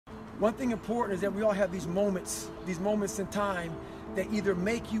One thing important is that we all have these moments in time that either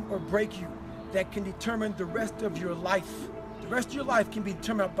make you or break you, that can determine the rest of your life. The rest of your life can be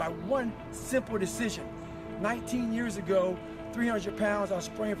determined by one simple decision. 19 years ago, 300 pounds, I was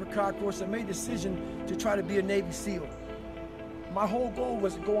spraying for cockroaches. I made a decision to try to be a Navy SEAL. My whole goal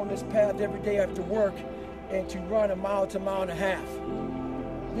was to go on this path every day after work and to run a mile to a mile and a half.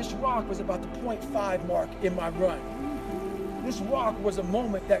 This rock was about the 0.5 mark in my run. This rock was a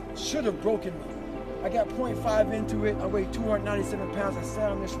moment that should have broken me. I got 0.5 into it. I weighed 297 pounds. I sat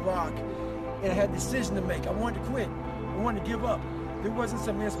on this rock and I had a decision to make. I wanted to quit. I wanted to give up. There wasn't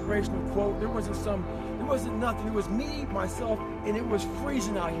some inspirational quote. There wasn't nothing. It was me, myself, and it was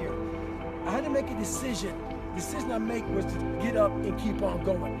freezing out here. I had to make a decision. The decision I made was to get up and keep on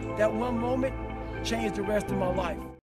going. That one moment changed the rest of my life.